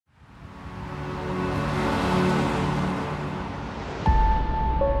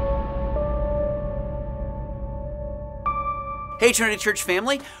Hey Trinity Church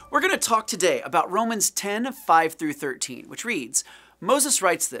family, we're going to talk today about Romans 10, 5 through 13, which reads, Moses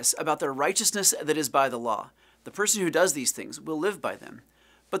writes this about the righteousness that is by the law. The person who does these things will live by them.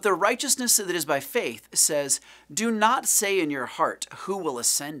 But the righteousness that is by faith says, do not say in your heart, who will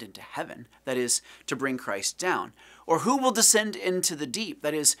ascend into heaven, that is, to bring Christ down, or who will descend into the deep,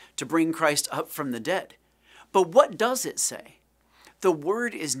 that is, to bring Christ up from the dead. But what does it say? The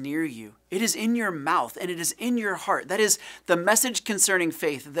word is near you. It is in your mouth and it is in your heart. That is the message concerning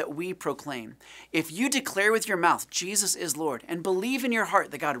faith that we proclaim. If you declare with your mouth, Jesus is Lord, and believe in your heart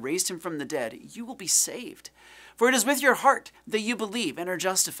that God raised him from the dead, you will be saved. For it is with your heart that you believe and are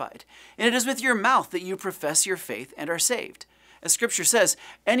justified, and it is with your mouth that you profess your faith and are saved. As Scripture says,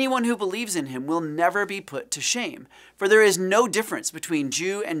 anyone who believes in him will never be put to shame, for there is no difference between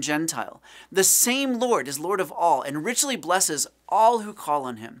Jew and Gentile. The same Lord is Lord of all and richly blesses all who call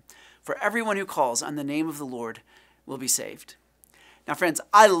on him. For everyone who calls on the name of the Lord will be saved. Now, friends,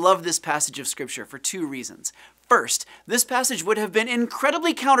 I love this passage of Scripture for two reasons. First, this passage would have been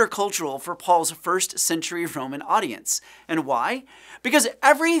incredibly countercultural for Paul's first century Roman audience. And why? Because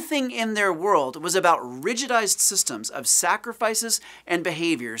everything in their world was about rigidized systems of sacrifices and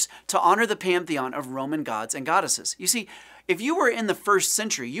behaviors to honor the pantheon of Roman gods and goddesses. You see, if you were in the first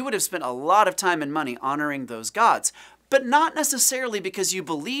century, you would have spent a lot of time and money honoring those gods, but not necessarily because you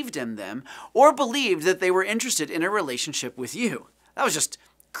believed in them or believed that they were interested in a relationship with you. That was just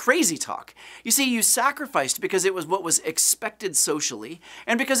crazy talk. You see, you sacrificed because it was what was expected socially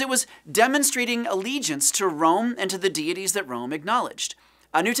and because it was demonstrating allegiance to Rome and to the deities that Rome acknowledged.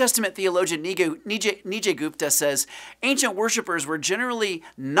 A New Testament theologian, Nijay Gupta, says, ancient worshippers were generally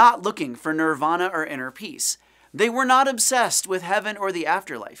not looking for nirvana or inner peace. They were not obsessed with heaven or the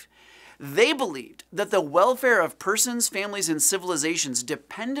afterlife. They believed that the welfare of persons, families, and civilizations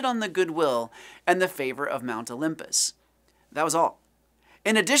depended on the goodwill and the favor of Mount Olympus. That was all.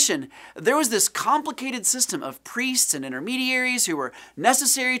 In addition, there was this complicated system of priests and intermediaries who were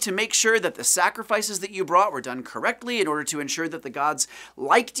necessary to make sure that the sacrifices that you brought were done correctly in order to ensure that the gods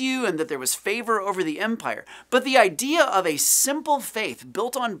liked you and that there was favor over the empire. But the idea of a simple faith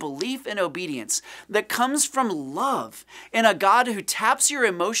built on belief and obedience that comes from love in a God who taps your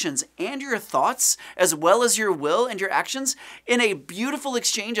emotions and your thoughts as well as your will and your actions in a beautiful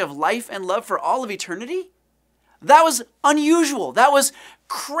exchange of life and love for all of eternity, that was unusual. That was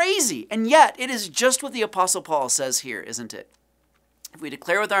crazy. And yet, it is just what the Apostle Paul says here, isn't it? If we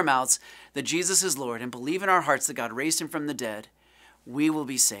declare with our mouths that Jesus is Lord and believe in our hearts that God raised him from the dead, we will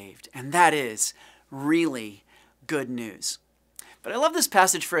be saved. And that is really good news. But I love this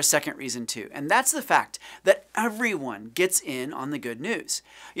passage for a second reason too, and that's the fact that everyone gets in on the good news.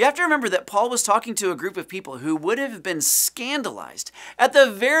 You have to remember that Paul was talking to a group of people who would have been scandalized at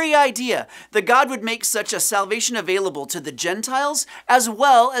the very idea that God would make such a salvation available to the Gentiles as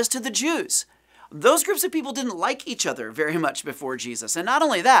well as to the Jews. Those groups of people didn't like each other very much before Jesus. And not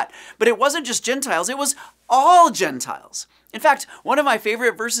only that, but it wasn't just Gentiles, it was all Gentiles. In fact, one of my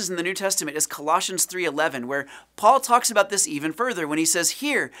favorite verses in the New Testament is Colossians 3:11, where Paul talks about this even further when he says,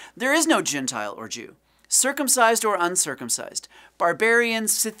 here, there is no Gentile or Jew, circumcised or uncircumcised, barbarian,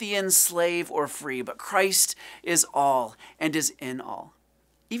 Scythian, slave or free, but Christ is all and is in all.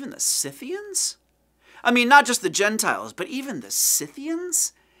 Even the Scythians? I mean, not just the Gentiles, but even the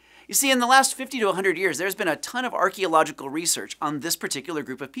Scythians? You see, in the last 50 to 100 years, there's been a ton of archaeological research on this particular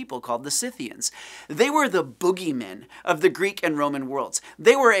group of people called the Scythians. They were the boogeymen of the Greek and Roman worlds.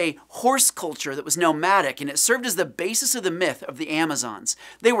 They were a horse culture that was nomadic, and it served as the basis of the myth of the Amazons.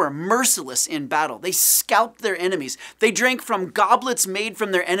 They were merciless in battle. They scalped their enemies. They drank from goblets made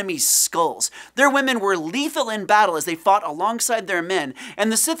from their enemies' skulls. Their women were lethal in battle as they fought alongside their men,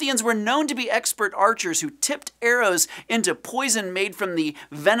 and the Scythians were known to be expert archers who tipped arrows into poison made from the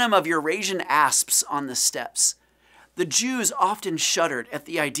venom of Eurasian asps on the steppes. The Jews often shuddered at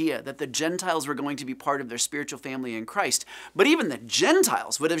the idea that the Gentiles were going to be part of their spiritual family in Christ, but even the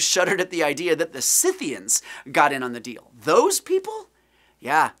Gentiles would have shuddered at the idea that the Scythians got in on the deal. Those people?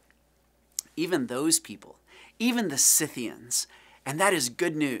 Yeah, even those people, even the Scythians. And that is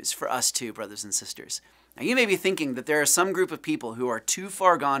good news for us too, brothers and sisters. Now, you may be thinking that there are some group of people who are too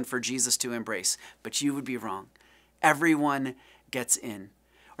far gone for Jesus to embrace, but you would be wrong. Everyone gets in.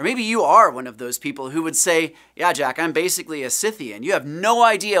 Or maybe you are one of those people who would say, yeah, Jack, I'm basically a Scythian. You have no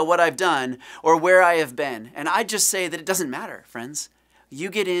idea what I've done or where I have been. And I'd just say that it doesn't matter, friends. You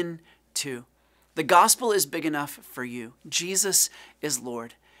get in too. The gospel is big enough for you. Jesus is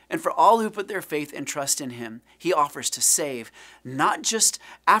Lord. And for all who put their faith and trust in him, he offers to save, not just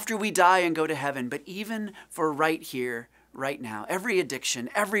after we die and go to heaven, but even for right here, right now. Every addiction,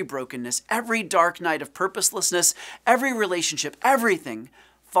 every brokenness, every dark night of purposelessness, every relationship, everything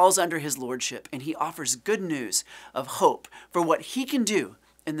falls under his lordship, and he offers good news of hope for what he can do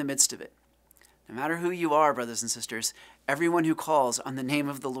in the midst of it. No matter who you are, brothers and sisters, everyone who calls on the name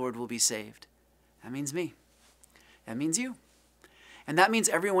of the Lord will be saved. That means me. That means you. And that means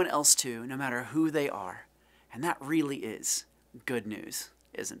everyone else too, no matter who they are. And that really is good news,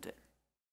 isn't it?